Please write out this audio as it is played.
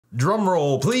Drum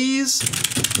roll, please.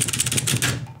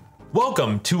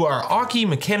 Welcome to our Aukey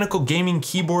mechanical gaming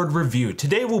keyboard review.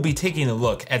 Today we'll be taking a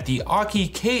look at the Aukey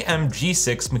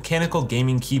KM-G6 mechanical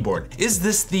gaming keyboard. Is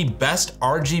this the best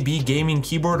RGB gaming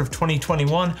keyboard of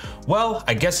 2021? Well,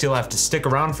 I guess you'll have to stick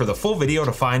around for the full video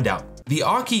to find out. The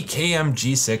Aukey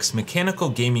KM-G6 mechanical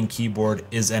gaming keyboard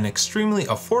is an extremely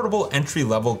affordable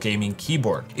entry-level gaming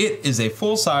keyboard. It is a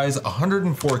full-size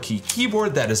 104-key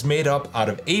keyboard that is made up out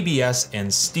of ABS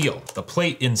and steel. The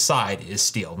plate inside is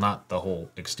steel, not the whole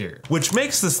exterior. Which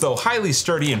makes this though highly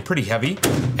sturdy and pretty heavy,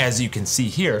 as you can see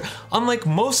here, unlike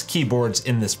most keyboards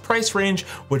in this price range,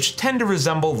 which tend to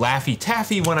resemble Laffy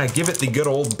Taffy when I give it the good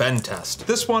old bend test.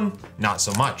 This one, not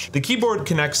so much. The keyboard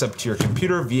connects up to your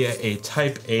computer via a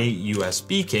Type A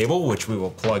USB cable, which we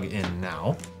will plug in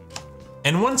now.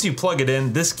 And once you plug it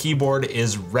in, this keyboard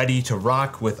is ready to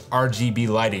rock with RGB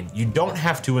lighting. You don't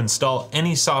have to install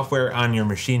any software on your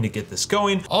machine to get this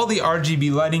going. All the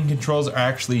RGB lighting controls are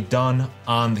actually done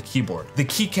on the keyboard. The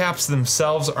keycaps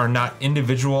themselves are not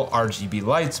individual RGB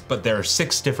lights, but there are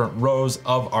 6 different rows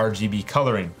of RGB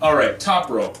coloring. All right, top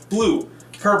row, blue,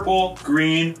 purple,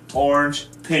 green, orange,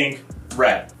 pink,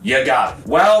 red. You got it.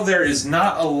 While there is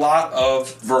not a lot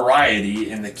of variety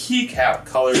in the keycap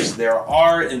colors, there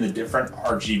are in the different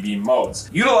RGB modes.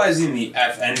 Utilizing the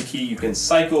FN key, you can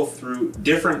cycle through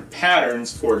different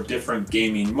patterns for different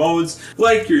gaming modes,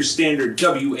 like your standard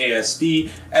WASD,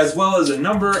 as well as a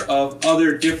number of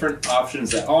other different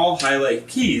options that all highlight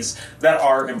keys that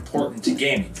are important to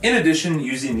gaming. In addition,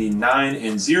 using the 9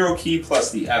 and 0 key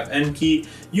plus the FN key,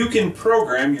 you can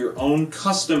program your own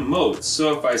custom modes.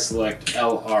 So if I select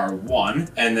LR1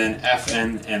 and then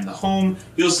FN and the home,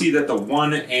 you'll see that the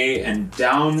 1A and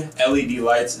down LED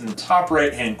lights in the top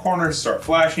right hand corner start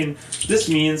flashing. This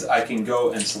means I can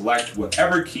go and select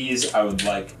whatever keys I would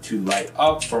like to light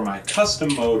up for my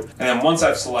custom mode. And then once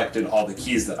I've selected all the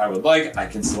keys that I would like, I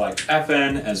can select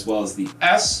FN as well as the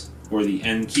S or the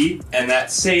N key, and that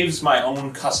saves my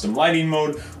own custom lighting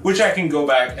mode, which I can go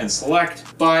back and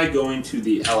select by going to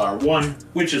the LR1,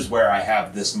 which is where I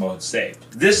have this mode saved.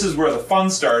 This is where the fun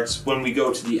starts when we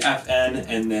go to the FN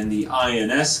and then the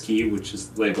INS key, which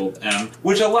is labeled M,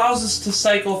 which allows us to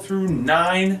cycle through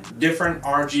 9 different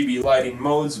RGB lighting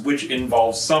modes, which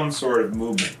involves some sort of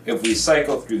movement. If we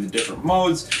cycle through the different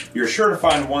modes, you're sure to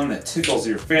find one that tickles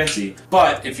your fancy,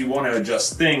 but if you want to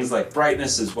adjust things like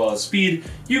brightness as well as speed,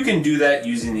 you can do that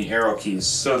using the arrow keys.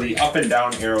 So the up and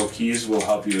down arrow keys will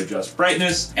help you adjust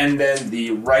brightness, and then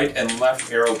the right and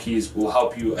left arrow keys will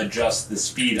help you adjust the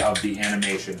speed of the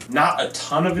animation. Not a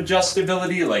ton of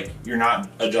adjustability, like you're not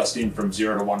adjusting from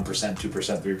 0 to 1%, 2%,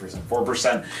 3%,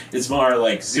 4%. It's more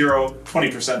like 0,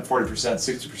 20%, 40%,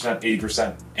 60%,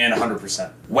 80%, and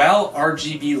 100%. While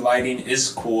RGB lighting is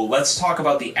cool, let's talk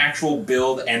about the actual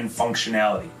build and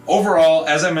functionality. Overall,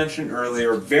 as I mentioned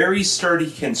earlier, very sturdy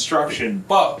construction,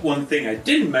 but one thing I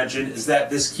didn't mention is that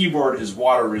this keyboard is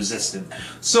water resistant.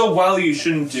 So while you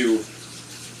shouldn't do...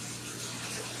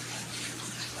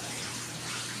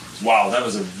 Wow, that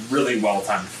was a really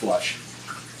well-timed flush.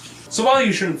 So while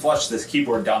you shouldn't flush this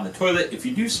keyboard down the toilet, if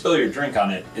you do spill your drink on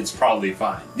it, it's probably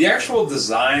fine. The actual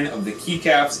design of the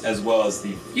keycaps as well as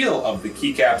the feel of the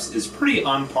keycaps is pretty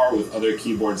on par with other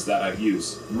keyboards that I've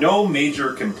used. No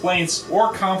major complaints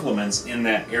or compliments in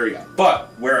that area. But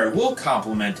where I will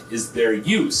compliment is their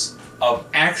use of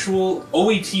actual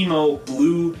Outemu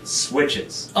Blue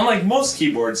Switches. Unlike most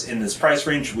keyboards in this price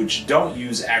range which don't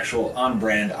use actual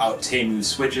on-brand Outemu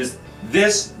switches,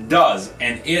 this does,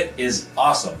 and it is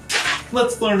awesome.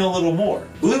 Let's learn a little more.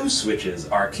 Blue switches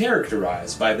are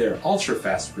characterized by their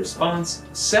ultra-fast response,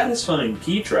 satisfying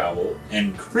key travel,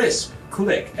 and crisp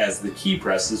click as the key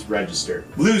press is registered.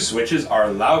 Blue switches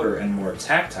are louder and more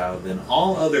tactile than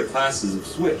all other classes of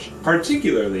switch,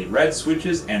 particularly red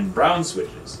switches and brown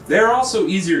switches. They are also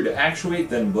easier to actuate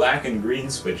than black and green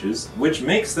switches, which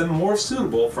makes them more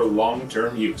suitable for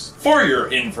long-term use. For your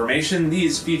information,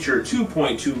 these feature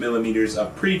 2.2 millimeters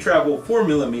of pre-travel, 4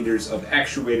 millimeters of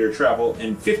actuator travel,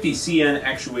 and 50 cn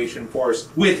actuation force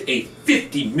with a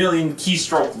 50 million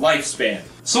keystroke lifespan.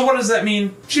 So what does that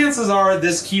mean? Chances are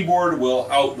this keyboard will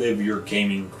outlive your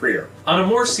gaming career. On a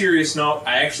more serious note,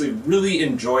 I actually really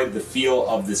enjoyed the feel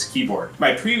of this keyboard.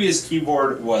 My previous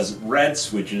keyboard was red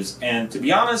switches, and to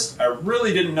be honest, I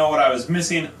really didn't know what I was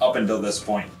missing up until this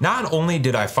point. Not only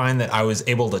did I find that I was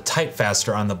able to type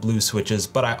faster on the blue switches,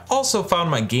 but I also found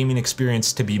my gaming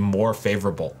experience to be more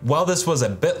favorable. While this was a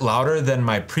bit louder than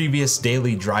my previous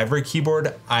daily driver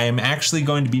keyboard, I am actually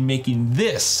going to be making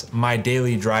this my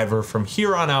daily driver from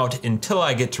here on out until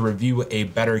I get to review a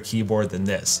better keyboard than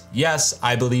this. Yes,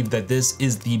 I believe that this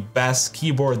is the best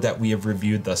keyboard that we have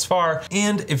reviewed thus far.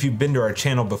 And if you've been to our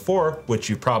channel before, which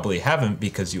you probably haven't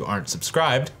because you aren't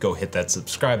subscribed, go hit that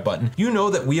subscribe button. You know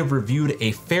that we have reviewed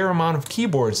a fair amount of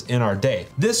keyboards in our day.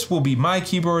 This will be my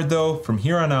keyboard though from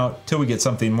here on out till we get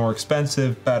something more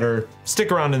expensive, better.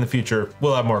 Stick around in the future,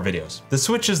 we'll have more videos. The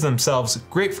switches themselves,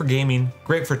 great for gaming,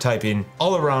 great for typing,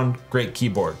 all around great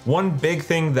keyboard. One big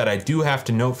thing that I do have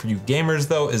to note for you gamers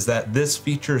though is that this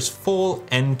features full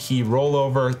N key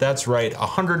rollover. That's right,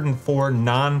 104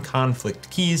 non-conflict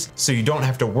keys, so you don't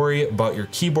have to worry about your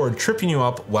keyboard tripping you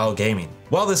up while gaming.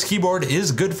 While this keyboard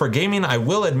is good for gaming, I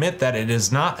will admit that it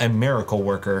is not a miracle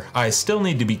worker. I still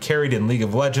need to be carried in League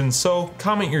of Legends, so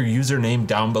comment your username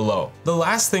down below. The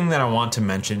last thing that I want to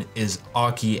mention is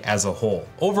Aukey as a whole.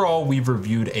 Overall, we've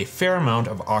reviewed a fair amount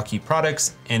of Aukey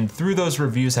products, and through those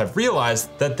reviews have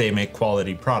realized that they make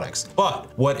quality products.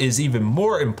 But what is even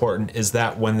more important is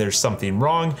that when there's something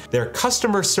wrong, their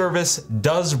customer service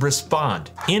does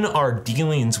respond. In our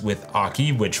dealings with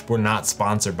Aukey, which we're not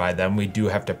sponsored by them, we do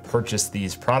have to purchase these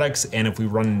products, and if we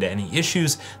run into any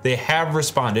issues, they have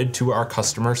responded to our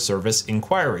customer service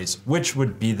inquiries, which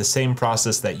would be the same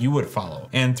process that you would follow.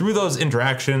 And through those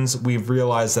interactions, we've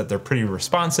realized that they're pretty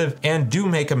responsive and do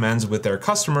make amends with their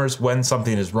customers when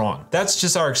something is wrong. That's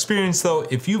just our experience though.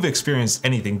 If you've experienced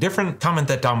anything different, comment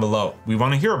that down below. We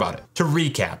want to hear about it. To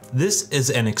recap, this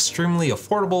is an extremely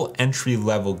affordable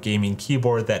entry-level gaming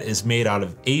keyboard that is made out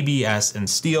of ABS and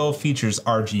steel, features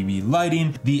RGB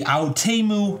lighting, the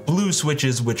Outemu Blue Switches,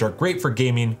 which are great for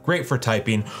gaming, great for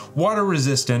typing, water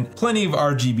resistant, plenty of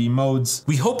RGB modes.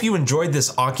 We hope you enjoyed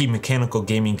this Aukey mechanical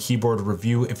gaming keyboard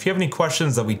review. If you have any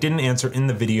questions that we didn't answer in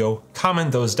the video,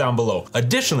 comment those down below.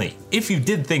 Additionally, if you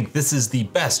did think this is the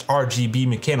best RGB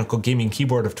mechanical gaming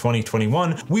keyboard of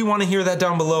 2021, we want to hear that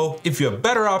down below. If you have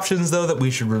better options though that we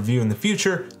should review in the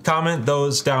future, comment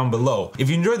those down below. If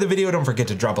you enjoyed the video, don't forget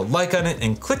to drop a like on it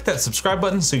and click that subscribe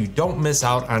button so you don't miss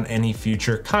out on any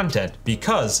future content,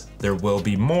 because there will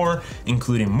be more,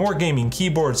 including more gaming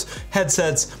keyboards,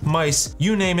 headsets, mice,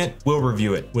 you name it, we'll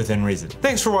review it within reason.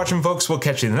 Thanks for watching, folks. We'll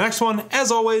catch you in the next one.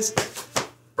 As always,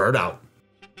 bird out.